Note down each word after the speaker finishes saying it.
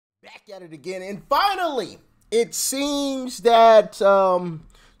Back at it again, and finally, it seems that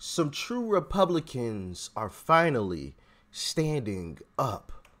some true Republicans are finally standing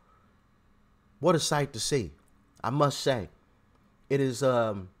up. What a sight to see, I must say. It is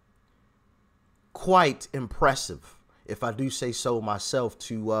quite impressive, if I do say so myself,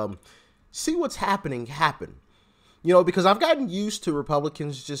 to see what's happening happen. You know, because I've gotten used to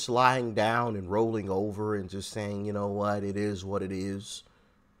Republicans just lying down and rolling over and just saying, you know what, it is what it is.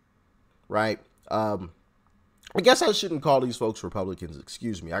 Right. I guess I shouldn't call these folks Republicans.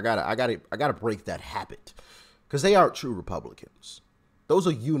 Excuse me. I gotta break that habit, because they aren't true Republicans. Those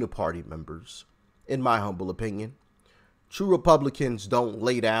are uniparty members, in my humble opinion. True Republicans don't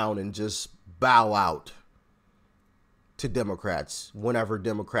lay down and just bow out to Democrats whenever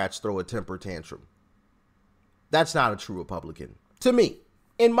Democrats throw a temper tantrum. That's not a true Republican to me,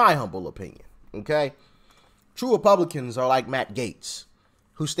 in my humble opinion. OK, true Republicans are like Matt Gaetz,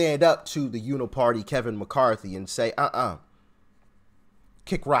 who stand up to the uniparty Kevin McCarthy and say,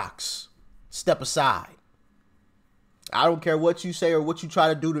 kick rocks, step aside. I don't care what you say or what you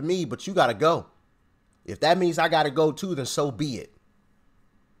try to do to me, but you got to go. If that means I got to go too, then so be it.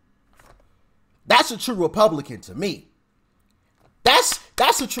 That's a true Republican to me.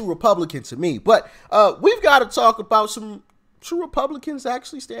 That's a true Republican to me. But we've got to talk about some true Republicans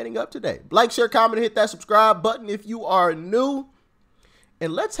actually standing up today. Like, share, comment, hit that subscribe button if you are new.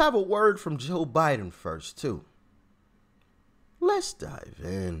 And let's have a word from Joe Biden first, too. Let's dive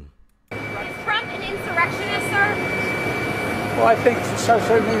in. Is Trump an insurrectionist, sir? Well, I think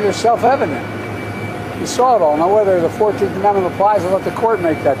certainly it's self-evident. You saw it all. Now, whether the 14th Amendment applies, I'll let the court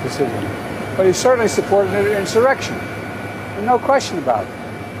make that decision. But he certainly supported an insurrection. And no question about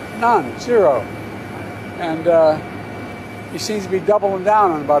it. None. Zero. And he seems to be doubling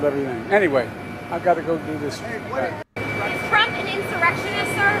down on about everything. Anyway, I've got to go do this. Is Trump an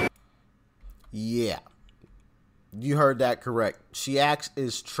insurrectionist, sir? Yeah. You heard that correct. She asked,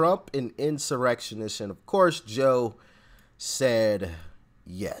 is Trump an insurrectionist? And of course, Joe said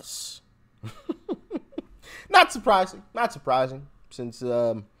yes. Not surprising. Not surprising. Since,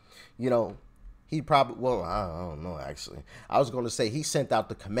 you know, he probably, well, I don't know, actually. I was going to say he sent out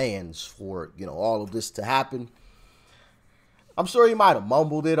the commands for, you know, all of this to happen. I'm sure he might have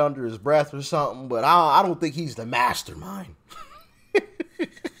mumbled it under his breath or something, but I don't think he's the mastermind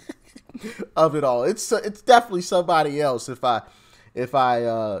of it all. It's definitely somebody else, if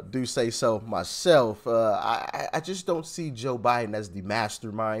I do say so myself. I just don't see Joe Biden as the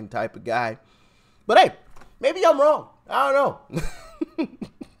mastermind type of guy. But hey, maybe I'm wrong. I don't know.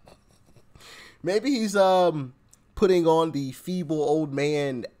 Maybe he's putting on the feeble old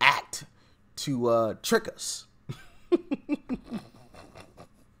man act to trick us.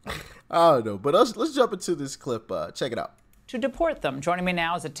 I don't know, but let's jump into this clip. Check it out. To deport them. Joining me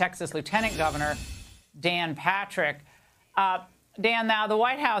now is the Texas Lieutenant Governor, Dan Patrick. Dan, now the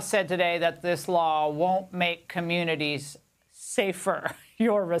White House said today that this law won't make communities safer.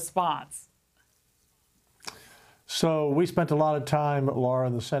 Your response? So we spent a lot of time, Laura,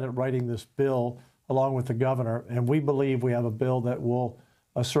 in the Senate writing this bill along with the governor, and we believe we have a bill that will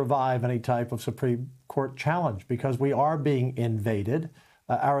survive any type of Supreme Court challenge, because we are being invaded.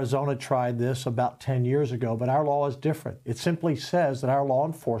 Arizona tried this about 10 years ago, but our law is different. It simply says that our law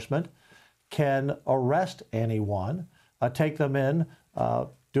enforcement can arrest anyone, take them in,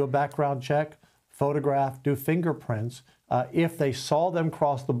 do a background check, photograph, do fingerprints. If they saw them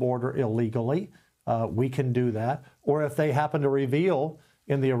cross the border illegally, we can do that. Or if they happen to reveal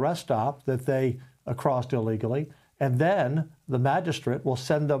in the arrest stop that they crossed illegally, and then the magistrate will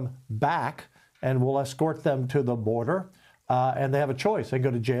send them back and will escort them to the border. And they have a choice. They can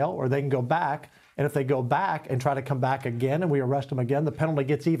go to jail or they can go back. And if they go back and try to come back again and we arrest them again, the penalty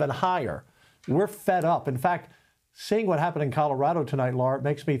gets even higher. We're fed up. In fact, seeing what happened in Colorado tonight, Laura, it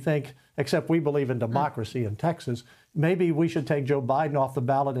makes me think, except we believe in democracy in Texas, maybe we should take Joe Biden off the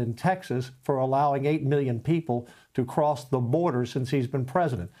ballot in Texas for allowing 8 million people to cross the border since he's been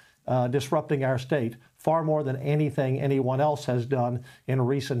president, disrupting our state far more than anything anyone else has done in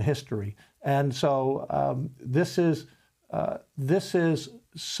recent history. And so this is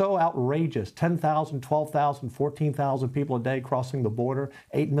so outrageous. 10,000, 12,000, 14,000 people a day crossing the border,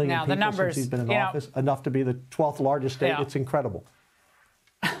 8 million now, people the numbers, since he's been in office, enough to be the 12th largest state. Yeah. It's incredible.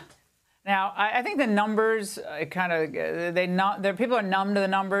 Now, I think the numbers people are numb to the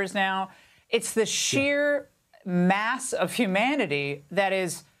numbers now. It's the sheer mass of humanity that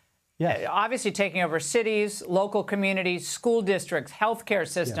is obviously taking over cities, local communities, school districts, healthcare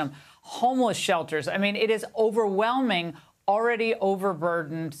system, homeless shelters. I mean, it is overwhelming already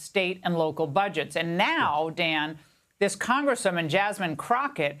overburdened state and local budgets. And now, Dan, this Congresswoman, Jasmine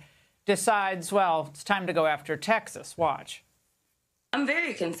Crockett, decides, well, it's time to go after Texas. Watch. I'm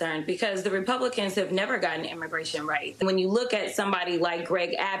very concerned because the Republicans have never gotten immigration right. When you look at somebody like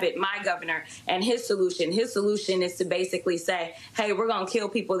Greg Abbott, my governor, and his solution is to basically say, hey, we're going to kill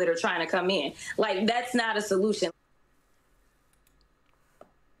people that are trying to come in. Like, that's not a solution.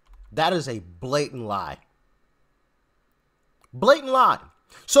 That is a blatant lie. Blatant lie.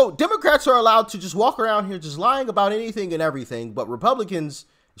 So Democrats are allowed to just walk around here just lying about anything and everything, but Republicans,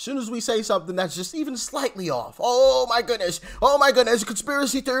 as soon as we say something that's just even slightly off, oh my goodness,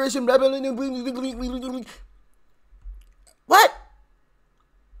 conspiracy theorism, what?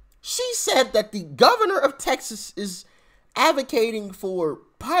 She said that the governor of Texas is advocating for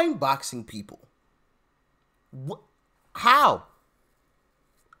pine boxing people. How?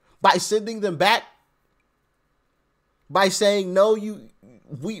 By sending them back? By saying, no,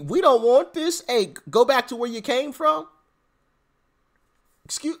 we don't want this. Hey, go back to where you came from.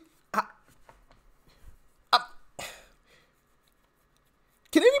 Can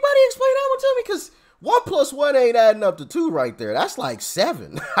anybody explain that one to me? Because 1 + 1 ain't adding up to 2 right there. That's like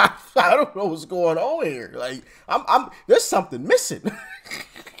 7. I don't know what's going on here. Like, there's something missing.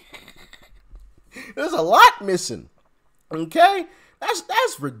 There's a lot missing. Okay,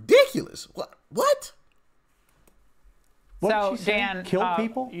 that's ridiculous. What? So, Dan, kill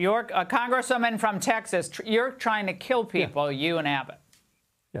people? You're a congresswoman from Texas. You're trying to kill people, you and Abbott.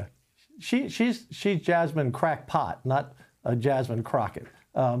 Yeah. She's Jasmine Crackpot, not Jasmine Crockett.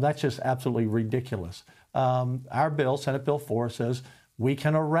 That's just absolutely ridiculous. Our bill, Senate Bill 4, says we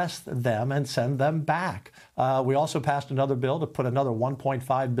can arrest them and send them back. We also passed another bill to put another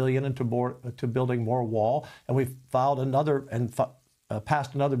 $1.5 billion into building more wall, and we filed another and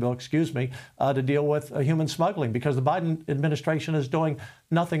passed another bill, to deal with human smuggling, because the Biden administration is doing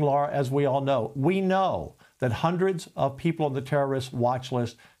nothing, Laura, as we all know. We know that hundreds of people on the terrorist watch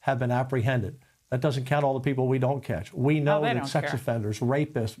list have been apprehended. That doesn't count all the people we don't catch. We know that sex offenders,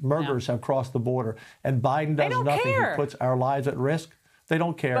 rapists, murderers have crossed the border, and Biden does nothing. He puts our lives at risk. They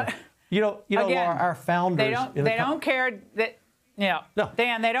don't care. But, you know, again, Laura, our founders. They don't care that. No.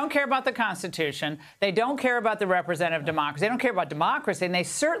 Dan, they don't care about the Constitution. They don't care about the representative democracy. They don't care about democracy. And they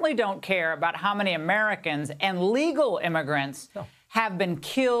certainly don't care about how many Americans and legal immigrants have been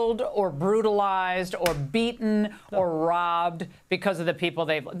killed or brutalized or beaten or robbed because of the people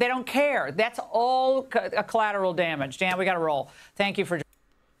they don't care. That's all a collateral damage. Dan, we got to roll. Thank you for.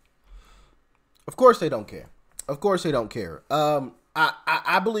 Of course they don't care. Of course they don't care.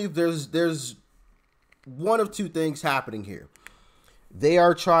 I believe there's one of two things happening here. They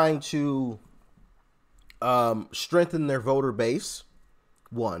are trying to strengthen their voter base,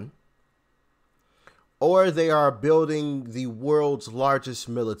 one, or they are building the world's largest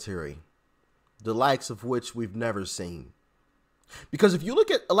military, the likes of which we've never seen. Because if you look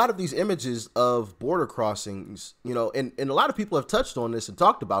at a lot of these images of border crossings, you know, and a lot of people have touched on this and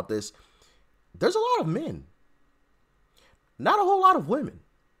talked about this, there's a lot of men, not a whole lot of women.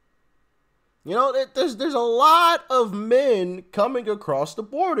 You know, there's a lot of men coming across the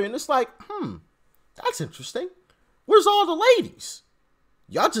border, and it's like, that's interesting. Where's all the ladies?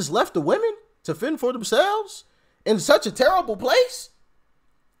 Y'all just left the women to fend for themselves in such a terrible place?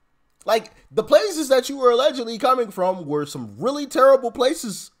 Like, the places that you were allegedly coming from were some really terrible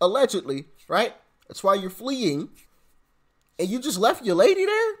places, allegedly, right? That's why you're fleeing. And you just left your lady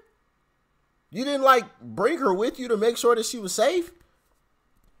there? You didn't, like, bring her with you to make sure that she was safe?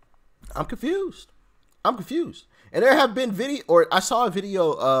 I'm confused. And there have been I saw a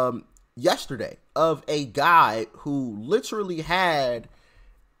video yesterday of a guy who literally had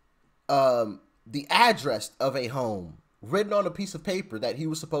the address of a home written on a piece of paper that he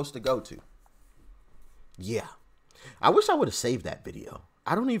was supposed to go to. Yeah. I wish I would have saved that video.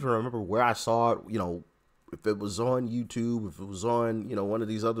 I don't even remember where I saw it, you know, if it was on YouTube, if it was on, you know, one of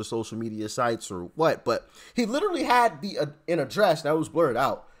these other social media sites or what, but he literally had an address that was blurred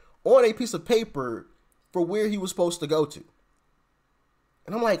out on a piece of paper for where he was supposed to go to.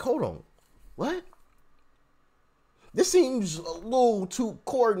 And I'm like, hold on, what? This seems a little too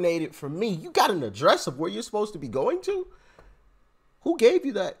coordinated for me. You got an address of where you're supposed to be going to? Who gave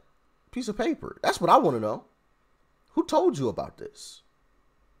you that piece of paper? That's what I want to know. Who told you about this?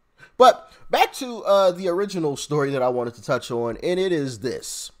 But back to the original story that I wanted to touch on, and it is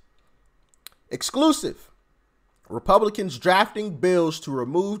this. Exclusive. Republicans drafting bills to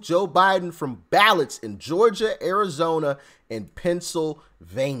remove Joe Biden from ballots in Georgia, Arizona, and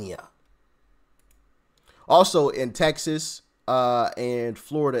Pennsylvania. Also in Texas and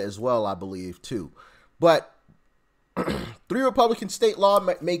Florida as well, I believe, too. But 3 Republican state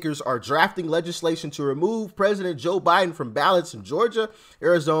lawmakers are drafting legislation to remove President Joe Biden from ballots in Georgia,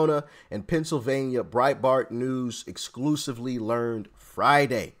 Arizona, and Pennsylvania. Breitbart News exclusively learned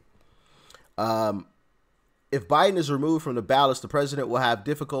Friday. If Biden is removed from the ballots, the president will have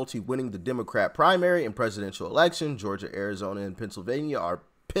difficulty winning the Democrat primary and presidential election. Georgia, Arizona, and Pennsylvania are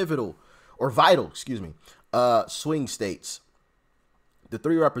vital swing states. The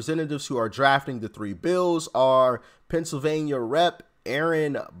 3 representatives who are drafting the 3 bills are Pennsylvania Rep.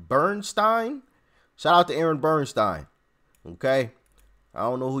 Aaron Bernstein. Shout out to Aaron Bernstein. Okay. I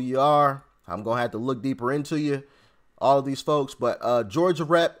don't know who you are. I'm going to have to look deeper into you, all of these folks. But Georgia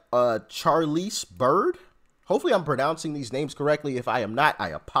Rep. Charlize Byrd. Hopefully I'm pronouncing these names correctly. If I am not, I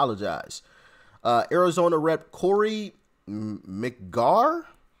apologize. Arizona Rep. Corey McGar.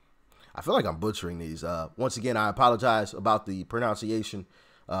 I feel like I'm butchering these. Once again, I apologize about the pronunciation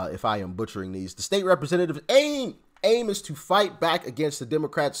if I am butchering these. The state representative's aim is to fight back against the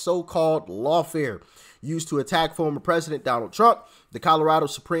Democrats' so-called lawfare used to attack former President Donald Trump. The Colorado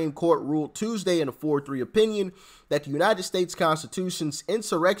Supreme Court ruled Tuesday in a 4-3 opinion that the United States Constitution's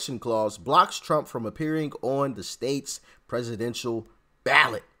insurrection clause blocks Trump from appearing on the state's presidential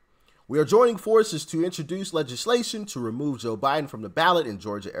ballot. We are joining forces to introduce legislation to remove Joe Biden from the ballot in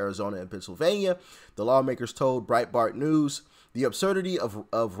Georgia, Arizona, and Pennsylvania, the lawmakers told Breitbart News. The absurdity of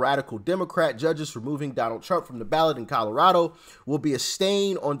radical Democrat judges removing Donald Trump from the ballot in Colorado will be a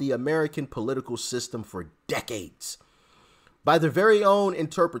stain on the American political system for decades. By their very own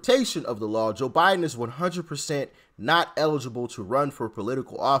interpretation of the law, Joe Biden is 100% not eligible to run for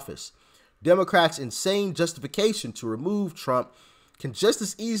political office. Democrats' insane justification to remove Trump can just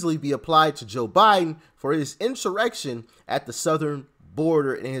as easily be applied to Joe Biden for his insurrection at the southern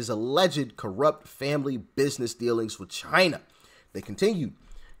border and his alleged corrupt family business dealings with China. They continued,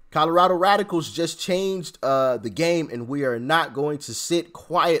 Colorado radicals just changed the game, and we are not going to sit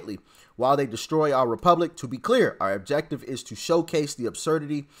quietly while they destroy our republic. To be clear, our objective is to showcase the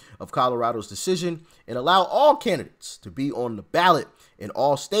absurdity of Colorado's decision and allow all candidates to be on the ballot in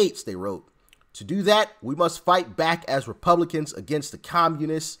all states, they wrote. To do that, we must fight back as Republicans against the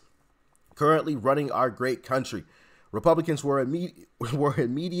communists currently running our great country. Republicans were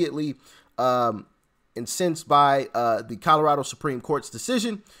immediately incensed by the Colorado Supreme Court's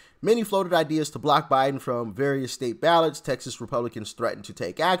decision. Many floated ideas to block Biden from various state ballots. Texas Republicans threatened to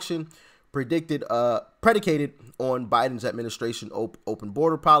take action, predicated on Biden's administration open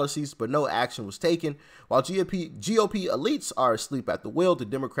border policies, but no action was taken. While GOP elites are asleep at the wheel, the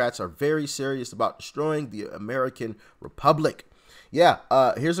Democrats are very serious about destroying the American republic. Yeah,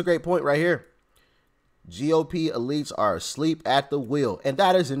 here's a great point right here. GOP elites are asleep at the wheel, and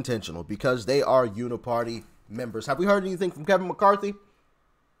that is intentional because they are uniparty members. Have we heard anything from Kevin McCarthy?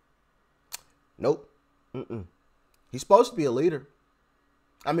 Nope. He's supposed to be a leader.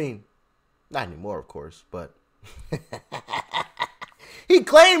 I mean, not anymore, of course, but he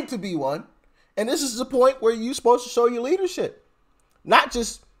claimed to be one. And this is the point where you're supposed to show your leadership, not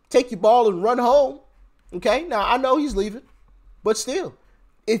just take your ball and run home. Okay, now I know he's leaving, but still,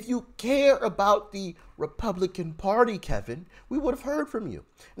 if you care about the Republican Party, Kevin, we would have heard from you.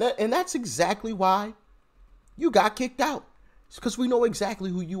 And that's exactly why you got kicked out. It's because we know exactly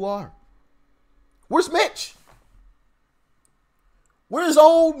who you are. Where's Mitch? Where's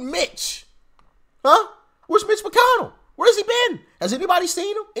old Mitch? Huh? Where's Mitch McConnell? Where's he been? Has anybody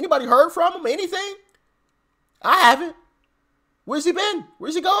seen him? Anybody heard from him? Anything? I haven't. Where's he been?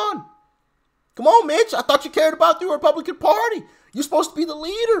 Where's he gone? Come on, Mitch. I thought you cared about the Republican Party. You're supposed to be the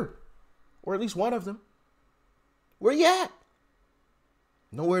leader. Or at least one of them. Where you at?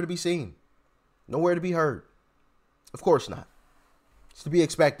 Nowhere to be seen. Nowhere to be heard. Of course not. It's to be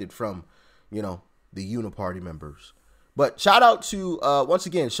expected from, the uniparty members. But shout out to, once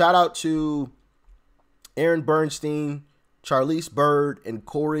again, shout out to Aaron Bernstein, Charlize Byrd, and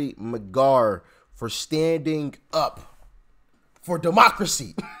Corey McGar for standing up for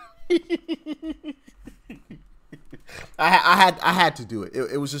democracy. I had to do it.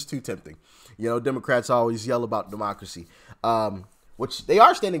 It was just too tempting. Democrats always yell about democracy, which they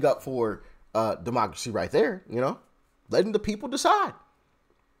are standing up for democracy right there, letting the people decide.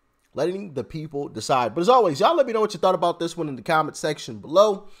 Letting the people decide. But as always, y'all let me know what you thought about this one in the comment section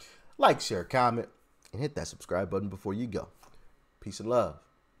below. Like, share, comment, and hit that subscribe button before you go. Peace and love.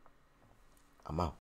 I'm out.